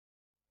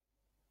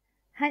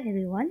Hi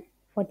everyone.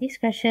 For this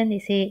question,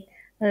 it said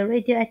a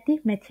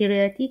radioactive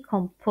material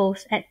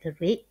decomposes at the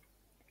rate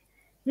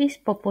which is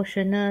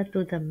proportional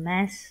to the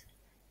mass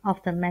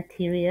of the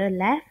material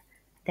left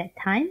that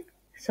time.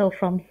 So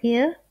from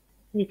here,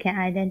 we can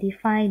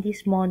identify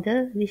this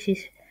model, which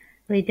is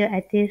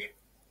radioactive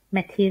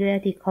material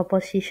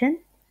decomposition.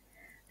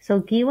 So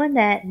given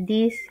that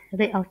this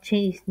rate of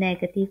change is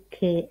negative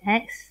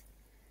kx,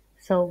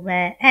 so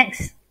where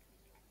x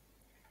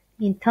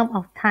in terms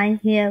of time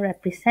here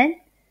represent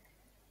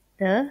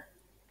the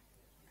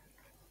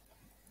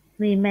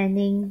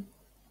remaining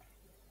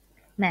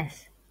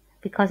mass,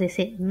 because it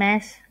said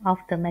mass of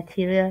the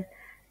material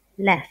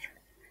left.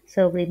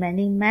 So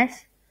remaining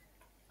mass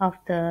of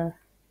the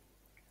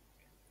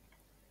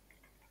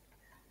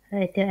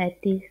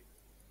radioactive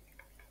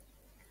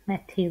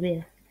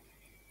material.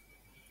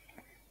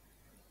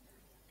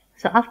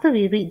 So after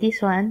we read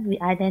this one, we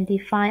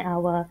identify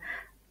our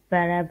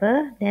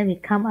variable, then we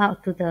come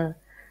out to the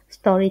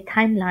story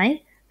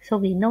timeline. So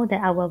we know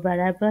that our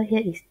variable here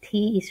is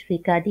t is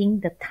regarding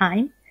the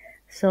time.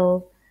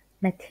 So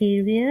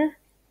material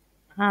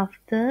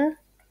after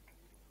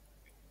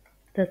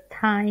the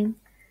time.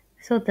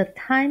 So the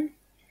time,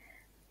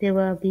 they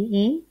will be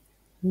in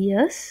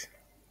years,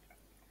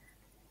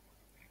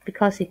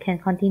 because you can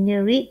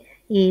continue read.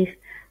 If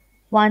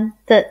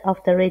 1/3 of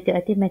the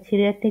radioactive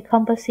material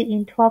decomposes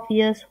in 12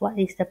 years, what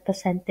is the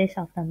percentage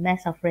of the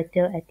mass of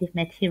radioactive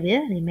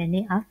material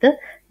remaining after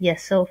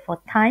years? So for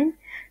time,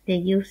 they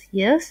use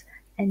years,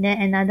 and then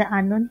another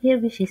unknown here,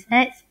 which is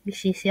x,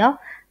 which is your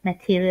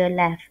material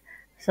left.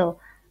 So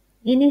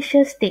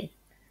initial state,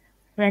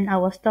 when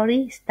our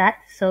story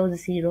starts, so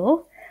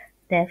 0.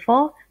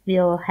 Therefore, we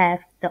will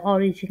have the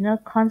original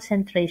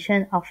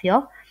concentration of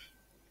your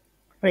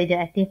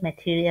radioactive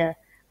material.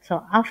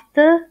 So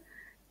after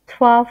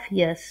 12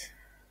 years,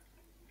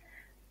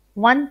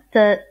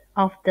 1/3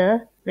 of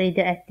the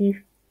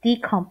radioactive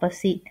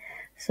decomposes.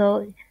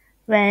 So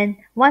when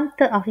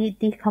 1/3 of it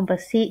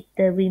decomposes,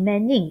 the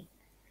remaining,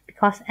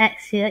 because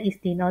X here is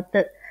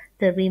denoted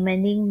the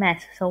remaining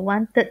mass, so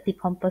 1/3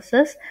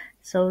 decomposes,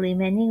 so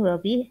remaining will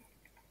be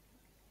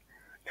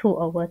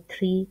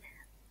 2/3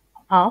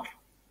 of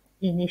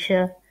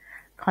initial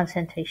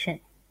concentration.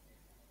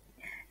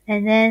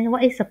 And then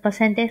what is the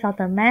percentage of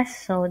the mass?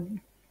 So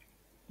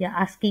you're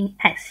asking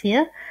X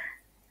here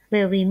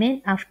will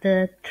remain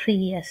after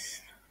 3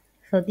 years.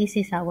 So this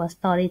is our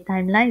story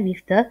timeline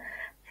with the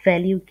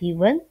value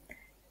given.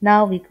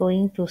 Now we're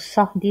going to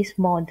solve this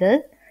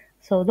model.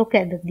 So look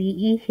at the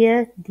dE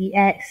here,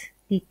 dx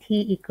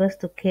dt equals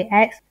to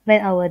kx.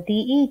 When our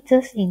dE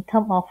just in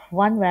terms of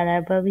one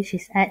variable, which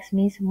is x,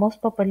 means most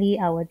probably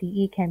our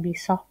dE can be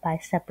solved by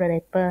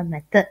separator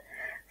method.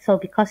 So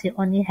because you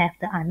only have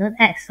the unknown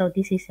x, so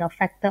this is your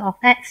factor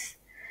of x.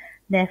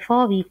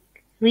 Therefore, we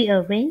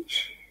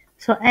rearrange.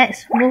 So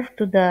x move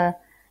to the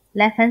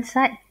left hand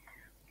side,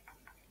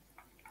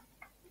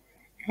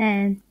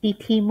 and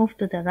dt move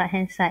to the right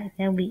hand side.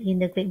 Then we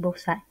integrate both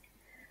sides.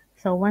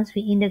 So once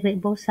we integrate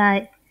both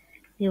sides,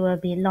 it will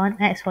be ln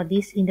x for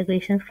this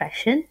integration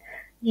fraction.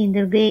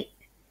 Integrate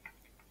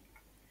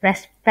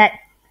respect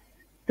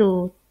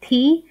to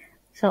t,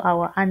 so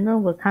our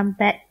unknown will come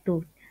back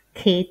to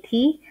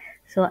kt.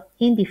 So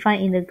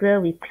indefined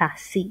integral with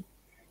plus c.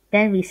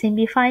 Then we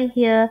simplify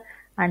here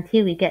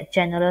until we get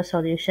general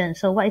solution.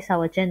 So what is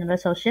our general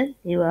solution?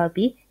 It will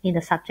be in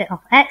the subject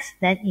of x,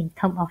 then in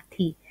term of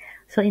t.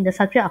 So in the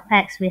subject of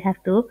x, we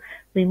have to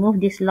remove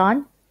this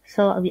ln.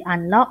 So we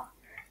unlock.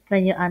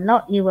 When you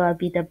unlock, it will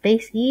be the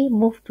base e,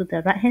 move to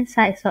the right hand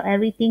side. So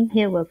everything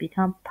here will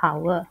become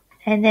power.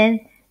 And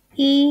then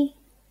e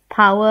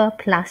power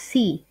plus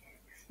c,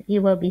 it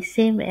will be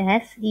same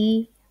as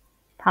e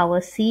power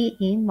c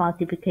in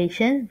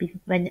multiplication.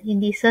 When the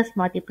indices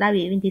multiply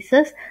with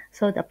indices,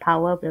 so the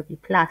power will be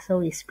plus. So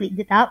we split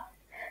it up.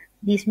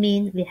 This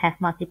means we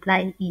have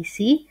multiplied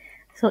EC.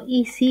 So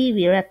EC,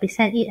 we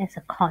represent it as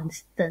a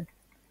constant.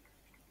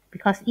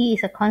 Because E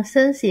is a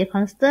constant, C a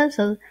constant,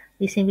 so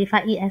we simplify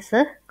it as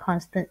a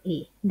constant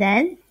A.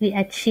 Then we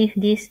achieve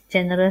this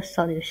general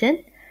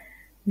solution.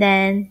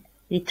 Then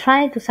we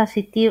try to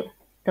substitute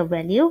the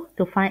value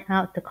to find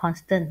out the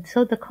constant.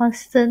 So the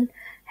constant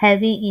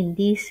having in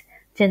this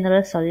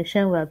general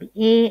solution will be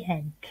A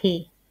and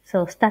K.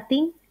 So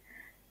starting,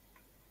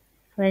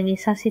 when we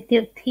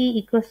substitute T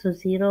equals to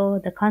 0,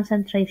 the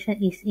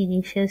concentration is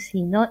initial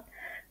C naught.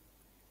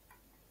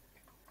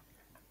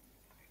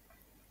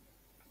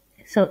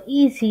 So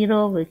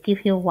E0 will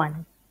give you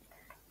 1.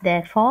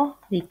 Therefore,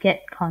 we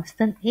get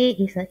constant A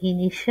is the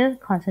initial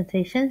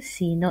concentration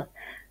C naught.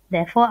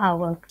 Therefore,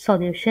 our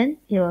solution,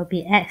 it will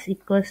be x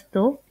equals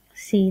to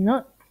C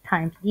naught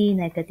times E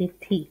negative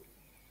T.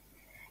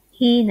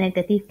 E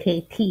negative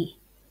KT.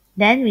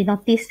 Then we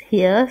notice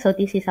here, so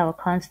this is our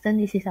constant,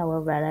 this is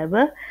our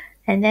variable.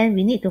 And then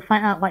we need to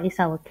find out what is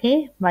our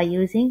K by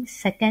using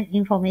second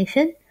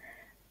information.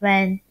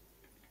 When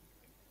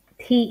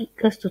T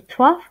equals to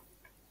 12,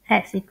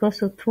 x equals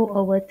to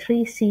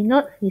 2/3 C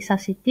naught, we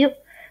substitute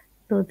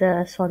to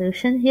the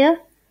solution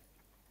here.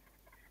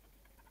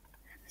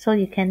 So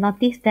you can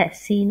notice that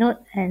C node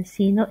and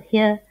C node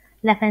here,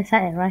 left hand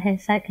side and right hand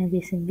side, can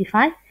be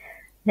simplified.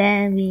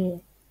 Then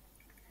we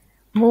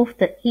move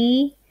the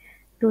E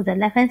to the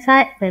left hand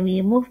side. When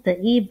we move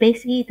the E,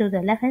 base E to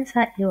the left hand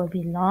side, it will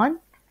be ln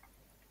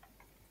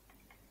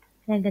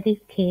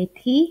negative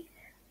KT.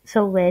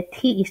 So where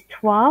T is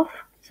 12,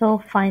 so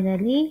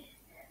finally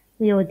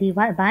we will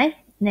divide by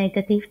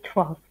negative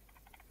 12.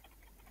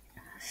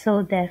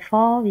 So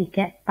therefore we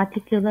get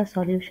particular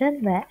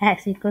solution where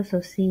x equals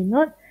to C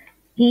node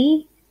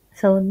E,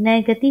 so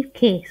negative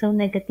K. So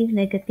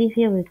negative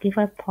here will give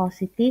us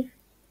positive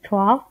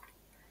 12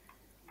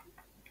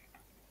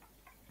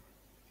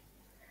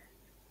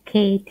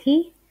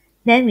 KT.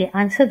 Then we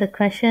answer the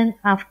question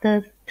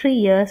after 3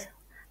 years,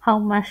 how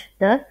much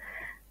the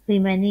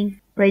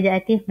remaining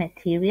radioactive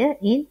material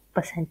in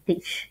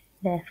percentage.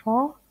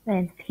 Therefore,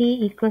 when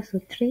T equals to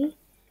 3,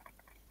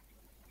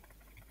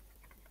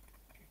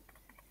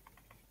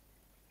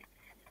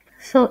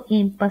 so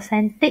in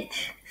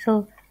percentage,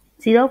 so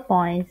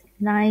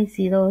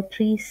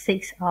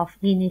 0.9036 of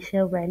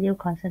initial value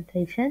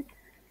concentration.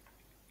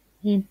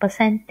 In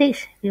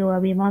percentage, we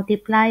will be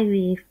multiplied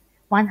with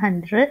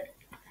 100.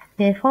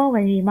 Therefore,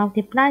 when we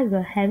multiply, we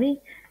are having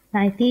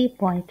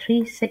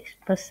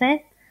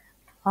 90.36%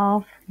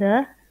 of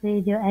the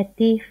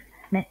radioactive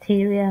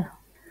material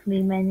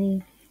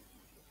remaining.